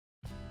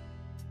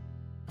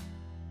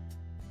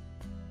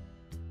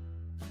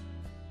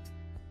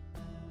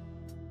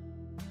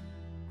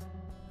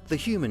The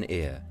human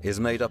ear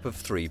is made up of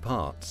three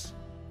parts: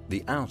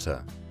 the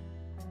outer,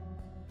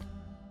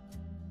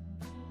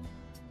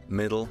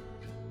 middle,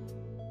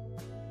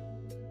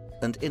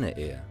 and inner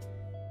ear.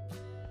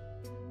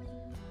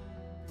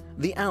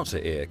 The outer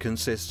ear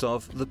consists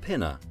of the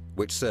pinna,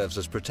 which serves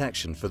as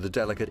protection for the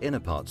delicate inner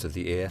parts of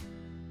the ear,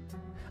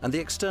 and the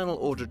external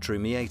auditory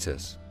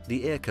meatus,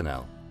 the ear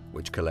canal,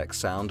 which collects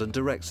sound and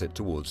directs it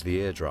towards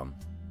the eardrum.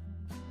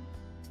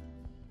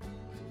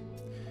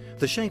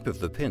 The shape of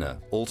the pinna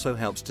also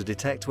helps to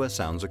detect where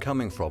sounds are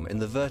coming from in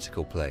the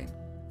vertical plane,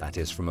 that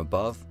is, from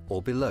above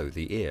or below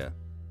the ear.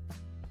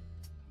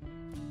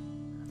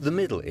 The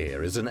middle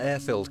ear is an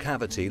air-filled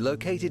cavity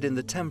located in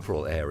the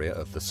temporal area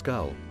of the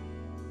skull.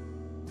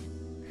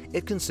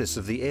 It consists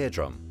of the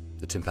eardrum,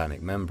 the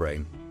tympanic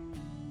membrane,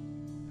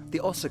 the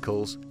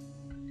ossicles,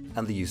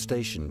 and the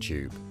eustachian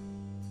tube.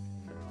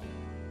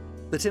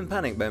 The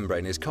tympanic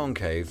membrane is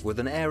concave with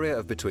an area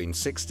of between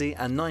 60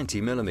 and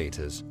 90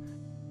 millimeters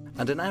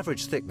and an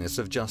average thickness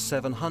of just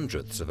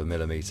 0.07 of a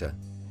millimeter,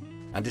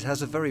 and it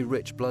has a very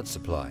rich blood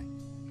supply.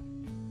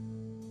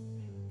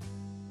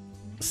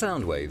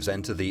 Sound waves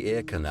enter the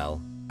ear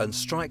canal and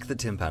strike the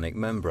tympanic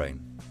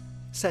membrane,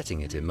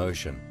 setting it in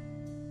motion.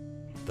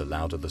 The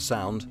louder the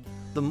sound,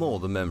 the more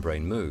the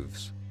membrane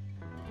moves.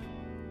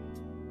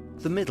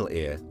 The middle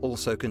ear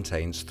also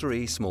contains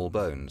three small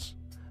bones,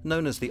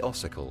 known as the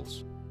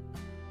ossicles.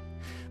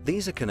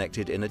 These are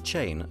connected in a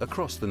chain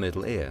across the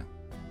middle ear,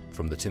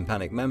 from the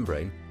tympanic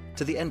membrane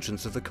to the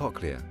entrance of the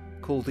cochlea,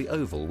 called the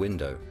oval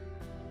window.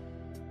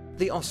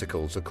 The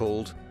ossicles are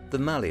called the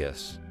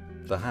malleus,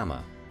 the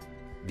hammer,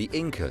 the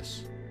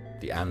incus,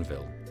 the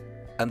anvil,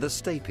 and the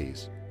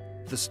stapes,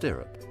 the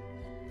stirrup.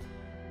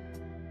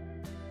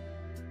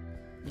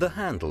 The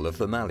handle of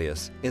the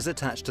malleus is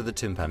attached to the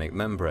tympanic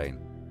membrane,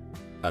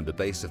 and the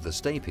base of the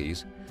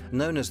stapes,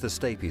 known as the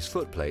stapes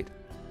footplate,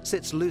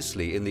 sits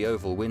loosely in the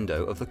oval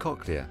window of the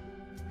cochlea,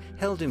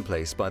 held in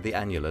place by the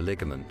annular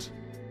ligament.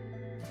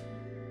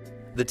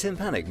 The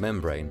tympanic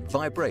membrane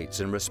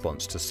vibrates in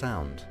response to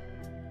sound.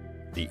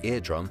 The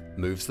eardrum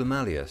moves the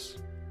malleus,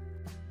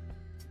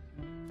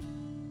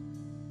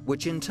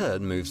 which in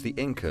turn moves the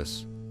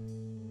incus,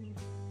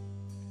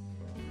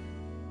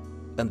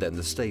 and then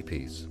the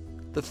stapes,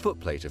 the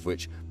footplate of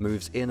which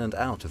moves in and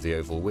out of the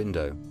oval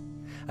window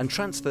and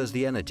transfers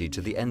the energy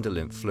to the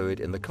endolymph fluid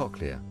in the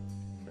cochlea.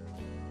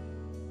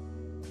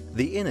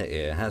 The inner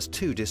ear has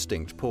two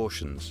distinct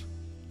portions: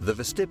 the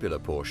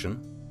vestibular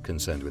portion,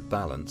 concerned with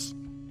balance,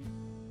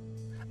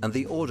 and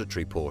the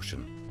auditory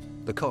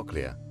portion, the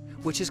cochlea,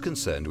 which is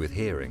concerned with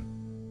hearing.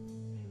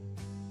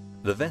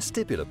 The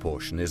vestibular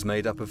portion is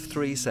made up of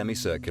three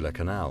semicircular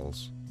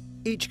canals.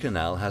 Each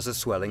canal has a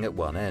swelling at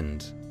one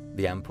end,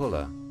 the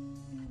ampulla,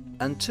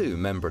 and two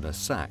membranous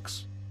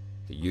sacs,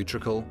 the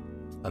utricle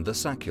and the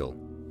saccule.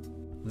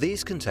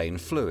 These contain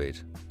fluid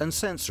and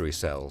sensory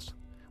cells,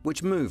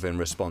 which move in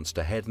response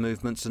to head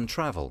movements and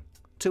travel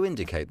to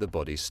indicate the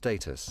body's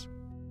status.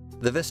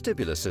 The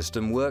vestibular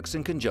system works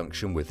in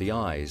conjunction with the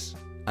eyes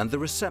and the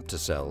receptor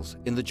cells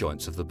in the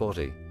joints of the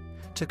body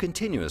to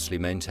continuously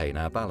maintain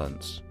our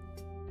balance.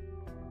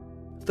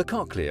 The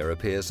cochlea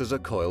appears as a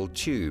coiled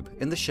tube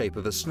in the shape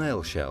of a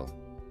snail shell,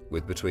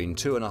 with between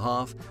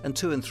 2.5 and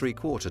 2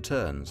 3/4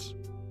 turns.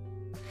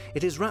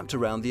 It is wrapped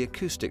around the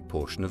acoustic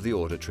portion of the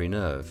auditory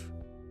nerve.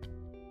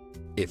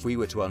 If we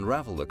were to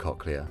unravel the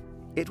cochlea,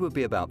 it would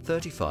be about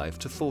 35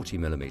 to 40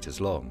 millimeters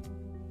long.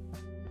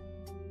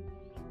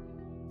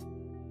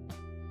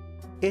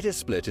 It is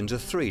split into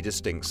three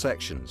distinct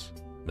sections,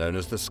 known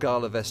as the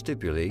scala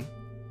vestibuli,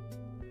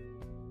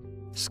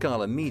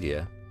 scala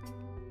media,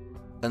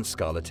 and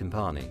scala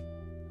tympani.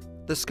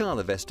 The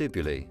scala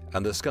vestibuli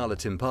and the scala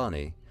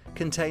tympani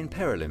contain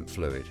perilymph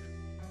fluid.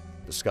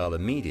 The scala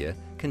media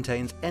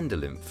contains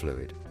endolymph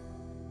fluid.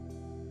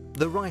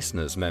 The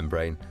Reissner's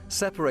membrane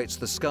separates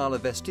the scala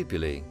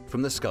vestibuli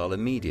from the scala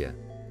media,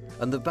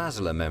 and the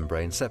basilar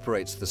membrane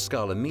separates the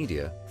scala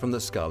media from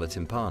the scala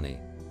tympani.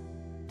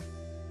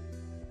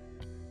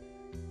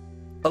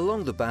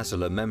 Along the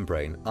basilar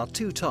membrane are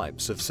two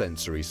types of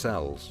sensory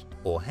cells,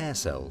 or hair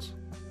cells,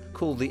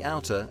 called the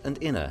outer and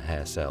inner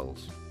hair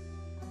cells.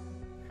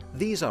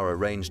 These are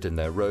arranged in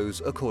their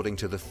rows according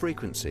to the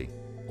frequency,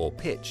 or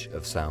pitch,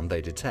 of sound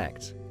they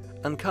detect,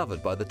 and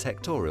covered by the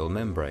tectorial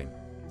membrane.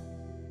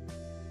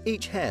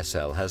 Each hair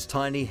cell has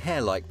tiny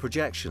hair-like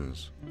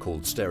projections,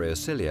 called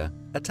stereocilia,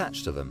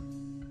 attached to them.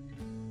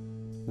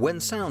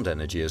 When sound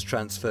energy is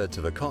transferred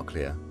to the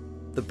cochlea,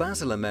 the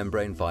basilar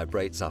membrane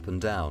vibrates up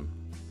and down,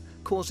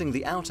 causing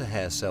the outer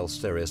hair cell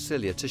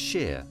stereocilia to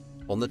shear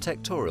on the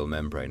tectorial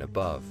membrane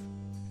above.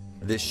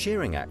 This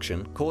shearing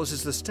action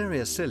causes the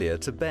stereocilia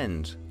to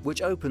bend,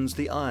 which opens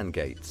the ion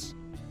gates,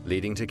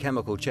 leading to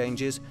chemical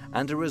changes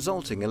and a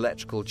resulting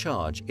electrical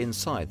charge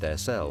inside their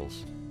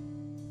cells.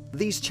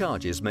 These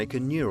charges make a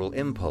neural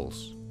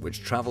impulse,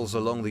 which travels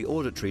along the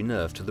auditory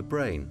nerve to the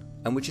brain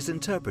and which is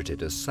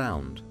interpreted as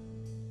sound.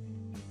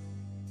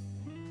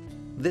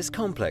 This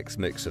complex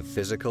mix of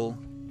physical,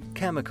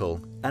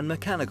 chemical, and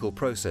mechanical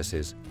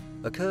processes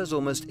occurs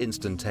almost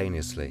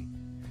instantaneously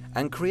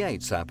and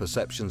creates our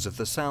perceptions of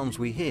the sounds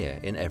we hear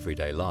in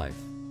everyday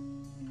life.